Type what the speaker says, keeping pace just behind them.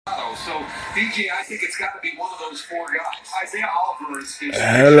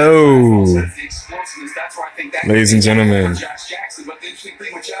Hello, ladies and gentlemen.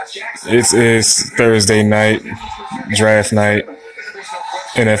 It is Thursday night, draft night,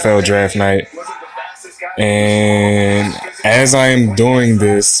 NFL draft night, and as I am doing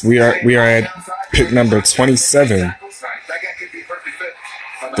this, we are at pick number 27.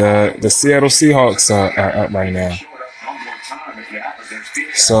 The Seattle Seahawks are up right now.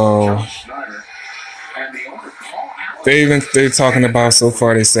 So they're talking about so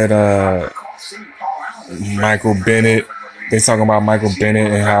far. They said Michael Bennett. They talking about Michael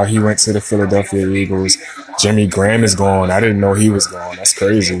Bennett and how he went to the Philadelphia Eagles. Jimmy Graham is gone. I didn't know he was gone. That's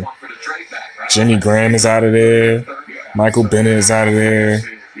crazy. Jimmy Graham is out of there. Michael Bennett is out of there.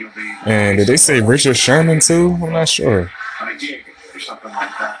 And did they say Richard Sherman too? I'm not sure.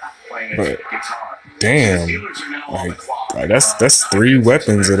 But damn, like that's three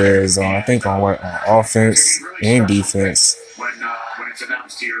weapons of theirs on. I think on offense and defense.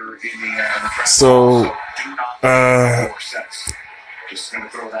 So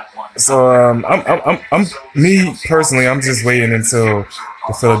I'm me personally. I'm just waiting until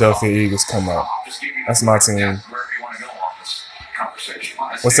the Philadelphia Eagles come up. That's my team.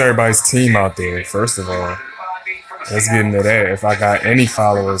 What's everybody's team out there? First of all, let's get into that. If I got any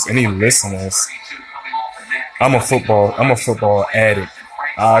followers, any listeners, I'm a football addict.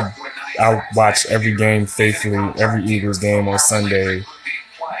 I watch every game faithfully, every Eagles game on Sunday,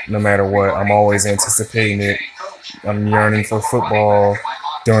 no matter what. I'm always anticipating it. I'm yearning for football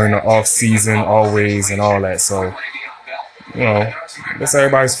during the off season, always, and all that. So, that's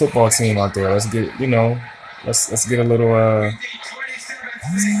everybody's football team out there. Let's get, let's get a little, a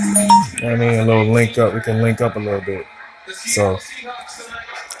little link up. We can link up a little bit. So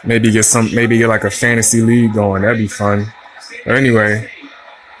maybe get like a fantasy league going. That'd be fun. But anyway,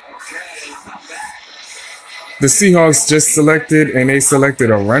 the Seahawks just selected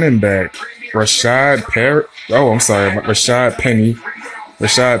a running back, Rashad Penny. I'm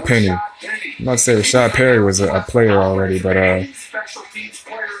not to say Rashad Perry was a player already, but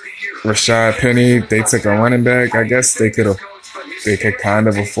Rashad Penny, they took a running back. I guess they could kind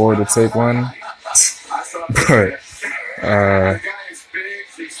of afford to take one. But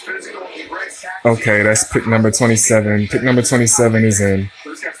okay, that's pick number 27. Pick number 27 is in.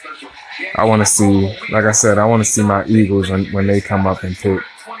 I want to see, like I said, my Eagles when they come up and pick.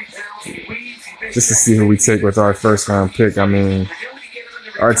 Just to see who we take with our first round pick. I mean,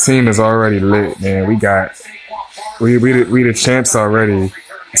 our team is already lit, man. We the champs already.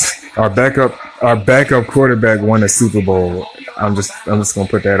 Our backup quarterback won a Super Bowl. I'm just gonna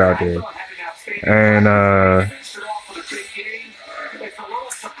put that out there. And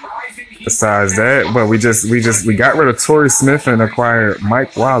besides that, but we got rid of Torrey Smith and acquired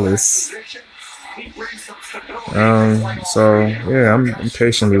Mike Wallace. So yeah, I'm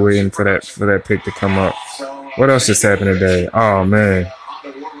patiently waiting for that pick to come up. What else just happened today? Oh man,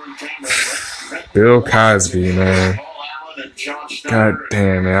 Bill Cosby, man. God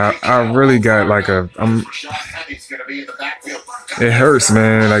damn, man. I really got like it hurts,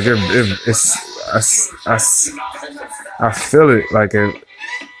 man. Like I feel it. Like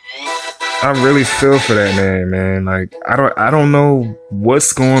I really feel for that man. Like I don't know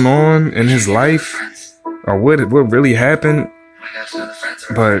what's going on in his life or what really happened,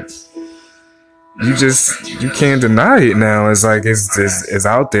 but you can't deny it now. It's like it's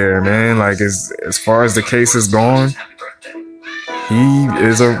out there, man. Like as far as the case is gone,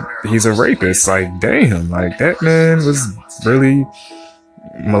 he's a rapist. Like damn, like that man was really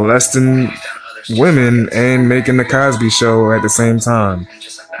molesting women and making the Cosby Show at the same time,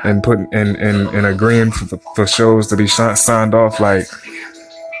 and putting and agreeing for shows to be signed off. Like,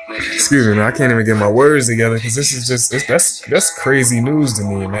 excuse me, man, I can't even get my words together because this is that's crazy news to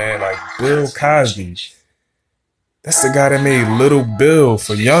me, man. Like Bill Cosby, that's the guy that made Little Bill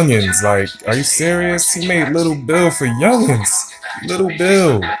for youngins. Like, are you serious? He made Little Bill for youngins. Little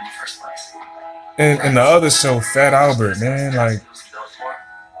Bill. And the other show, Fat Albert, man. Like,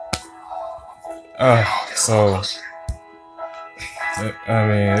 so I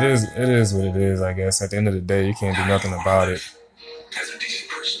mean, it is what it is, I guess. At the end of the day, you can't do nothing about it.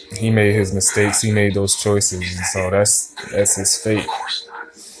 He made his mistakes. He made those choices, and so that's his fate.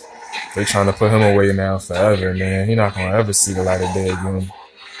 They trying to put him away now forever, man. He's not gonna ever see the light of day again.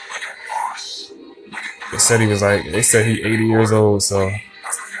 They said he 80 years old. So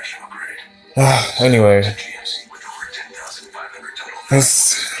anyway, what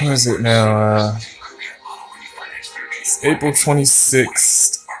is it now? It's April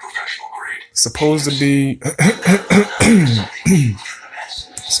 26th. Supposed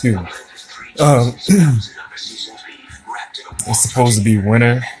Excuse me. Um, it's supposed to be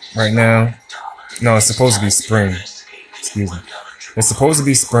winter right now. No, it's supposed to be spring. Excuse me. It's supposed to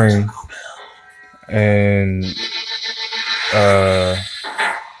be spring, and uh,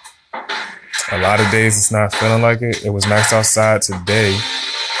 a lot of days it's not feeling like it. It was nice outside today,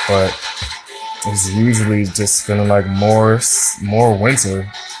 but it's usually just feeling like more winter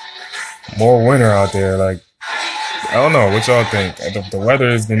out there. Like, I don't know what y'all think. The weather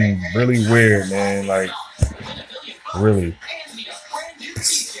has been really weird, man. Like, really.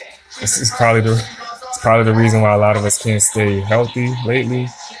 It's probably the reason why a lot of us can't stay healthy lately.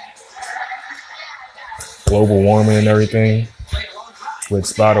 Global warming and everything.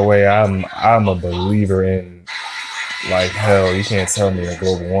 Which, by the way, I'm a believer in. Like, hell, you can't tell me that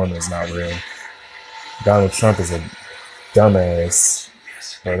global warming is not real. Donald Trump is a dumbass.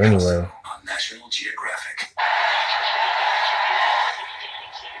 But anyway.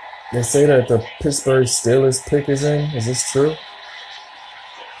 They say that the Pittsburgh Steelers pick is in. Is this true?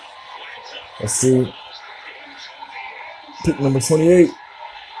 Let's see. Pick number 28.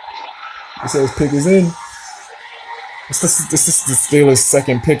 It says pick is in. This is the Steelers'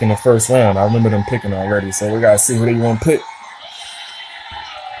 second pick in the first round. I remember them picking already, so we gotta see who they want to pick.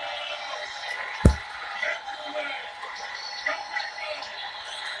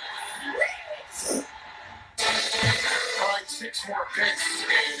 Six more picks,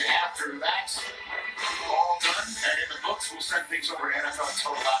 and after that, all done, and in the books, we'll send things over to NFL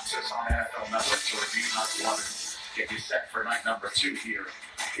Total Access on NFL Network to review not one and get you set for night number 2 here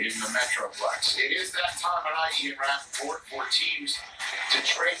in the Metroplex. It is that time of night, Ian Rappaport, for teams to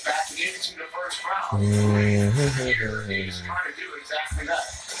trade back into the first round. Here is trying to do exactly that.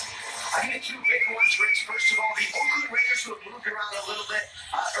 I get 2 big ones, Rich. First of all, the Oakland Raiders, who have moved around a little bit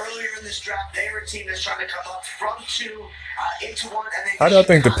earlier in this draft. They are a team that's trying to come up from 2 into 1. And then How do I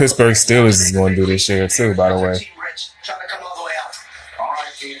think the Pittsburgh Steelers is going to do this year, too, by the way?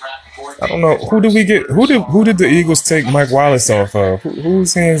 I don't know. Who did we get? Who did the Eagles take Mike Wallace off of?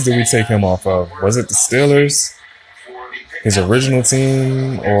 Whose hands did we take him off of? Was it the Steelers? His original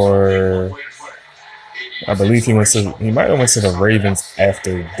team? Or I believe he might have went to the Ravens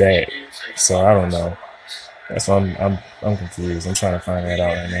after that. So I don't know. That's why I'm confused. I'm trying to find that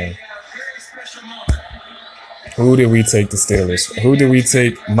out right now. Who did we take the Steelers? Who did we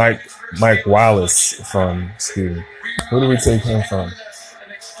take Mike Wallace from? Excuse me. Who did we take him from? An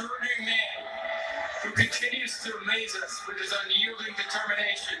extraordinary man who continues to amaze us with his unyielding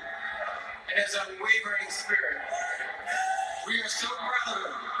determination and his unwavering spirit. We are so proud of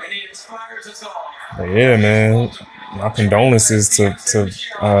him, and he inspires us all. But yeah, man. My condolences to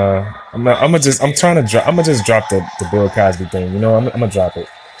I'm gonna just drop the Bill Cosby thing. You know, I'm gonna drop it.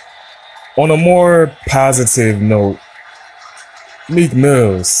 On a more positive note, Meek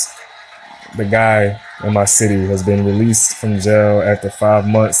Mills, the guy in my city, has been released from jail after 5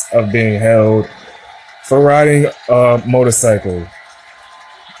 months of being held for riding a motorcycle.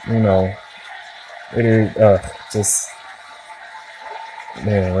 You know, it is just,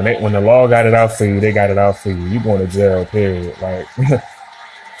 man, when the law got it out for you, they got it out for you. You going to jail, period. Like,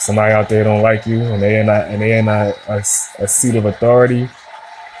 somebody out there don't like you, and they are not a seat of authority.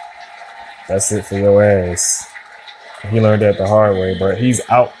 That's it for your ass. He learned that the hard way, but he's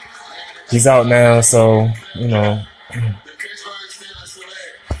out. He's out now, so, you know.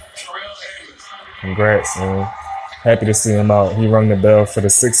 Congrats, man. Happy to see him out. He rung the bell for the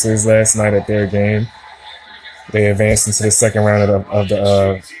Sixers last night at their game. They advanced into the second round of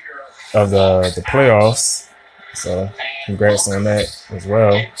the playoffs. So, congrats on that as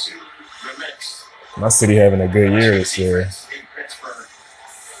well. My city having a good year this year.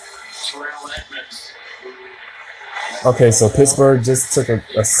 Okay, so Pittsburgh just took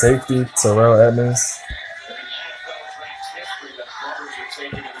a safety, Terrell Edmonds.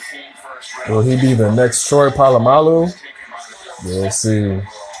 Will he be the next Troy Polamalu? We'll see.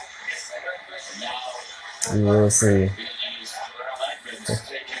 We will see.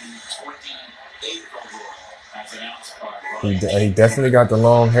 He definitely got the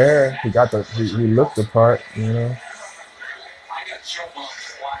long hair. He looked the part, you know.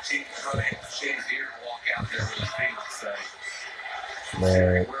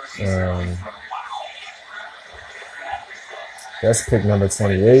 Man, that's pick number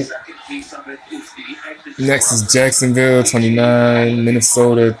 28. Next is Jacksonville, 29,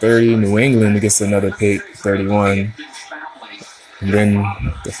 Minnesota, 30, New England gets another pick, 31, and then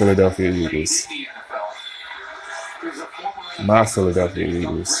the Philadelphia Eagles. My Philadelphia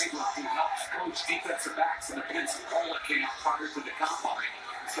Eagles.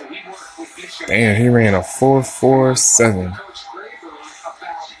 Damn, he ran a 4.47.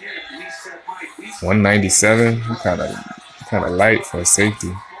 197. He kind of light for a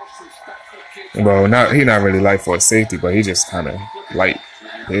safety. Well, he not really light for a safety, but he just kind of light.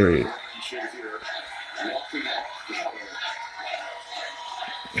 Period.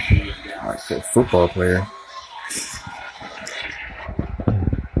 Like a football player.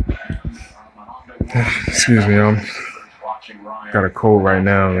 Excuse me, I'm got a cold right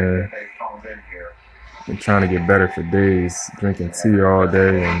now, man. Been trying to get better for days. Drinking tea all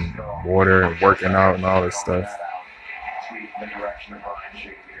day and water and working out and all this stuff.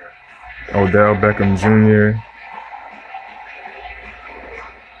 Odell Beckham Jr.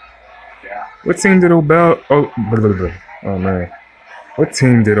 What team did Odell? Oh man. What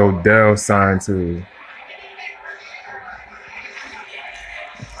team did Odell sign to?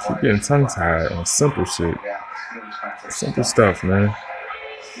 I'm getting tongue tied on simple shit. Simple stuff, man.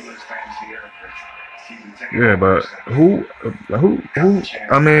 Yeah, but who?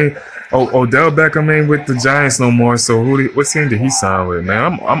 I mean, Odell Beckham ain't with the Giants no more. So what team did he sign with,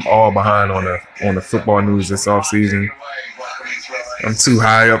 man? I'm all behind on the football news this offseason. I'm too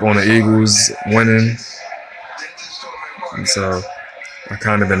high up on the Eagles winning, and so I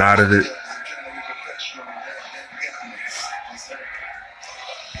kind of been out of it.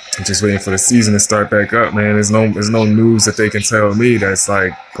 I'm just waiting for the season to start back up, man. There's no news that they can tell me that's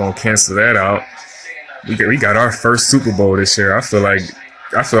like gonna cancel that out. We got our first Super Bowl this year. I feel like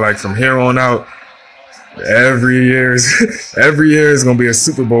from here on out, every year is gonna be a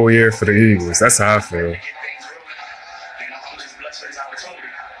Super Bowl year for the Eagles. That's how I feel.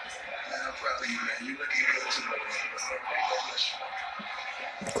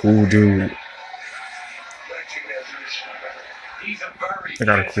 Cool dude. I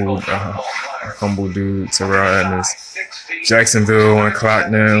got a cool, humble dude, Terrell Adams. Jacksonville on the clock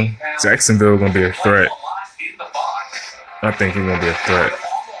now. Jacksonville gonna be a threat. I think he's gonna be a threat.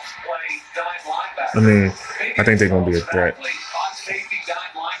 I think they're gonna be a threat.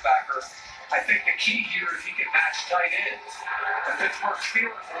 I think the key here is he can match tight ends. The Pittsburgh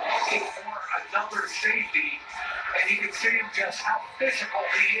Steelers are looking for another safety, and you can see just how physical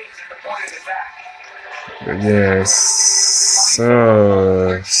he is at the point of attack. Yes, so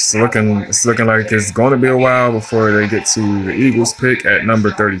it's looking like it's going to be a while before they get to the Eagles pick at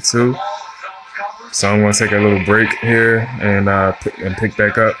number 32. So I'm going to take a little break here and pick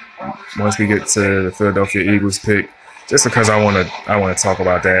back up once we get to the Philadelphia Eagles pick, just because I want to talk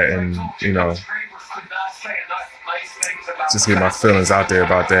about that and just get my feelings out there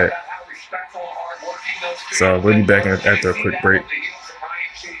about that. So we'll be back after a quick break.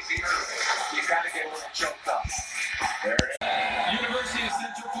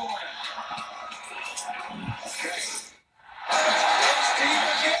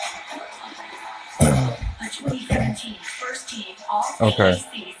 Okay.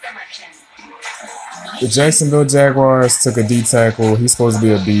 The Jacksonville Jaguars took a D tackle. He's supposed to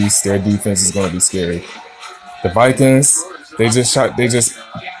be a beast. Their defense is going to be scary. The Vikings, they just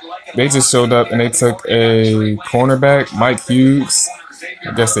showed up and they took a cornerback, Mike Hughes.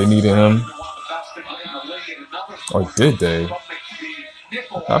 I guess they needed him. Or did they?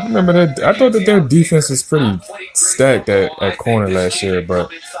 I remember that. I thought that their defense was pretty stacked at corner last year,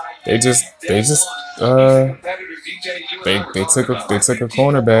 but they took a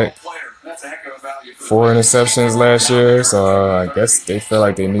cornerback. 4 interceptions last year, so I guess they feel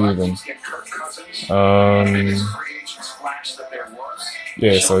like they need him.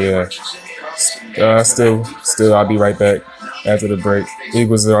 Still, I'll be right back after the break.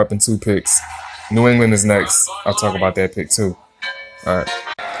 Eagles are up in 2 picks. New England is next. I'll talk about that pick too. All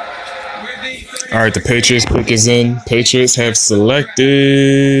right, the Patriots pick is in. Patriots have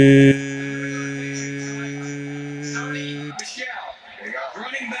selected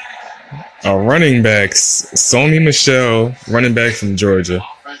a running back, Sony Michel, running back from Georgia.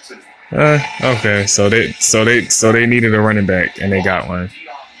 Okay, so they needed a running back and they got one.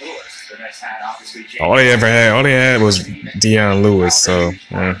 All they had was Deion Lewis. So,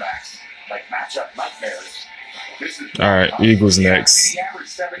 all right, Eagles next.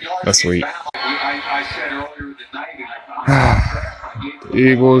 That's sweet. The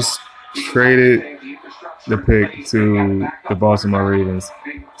Eagles traded the pick to the Baltimore Ravens.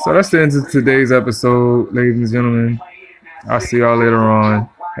 So that's the end of today's episode, ladies and gentlemen. I'll see y'all later on.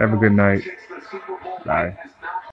 Have a good night. Bye.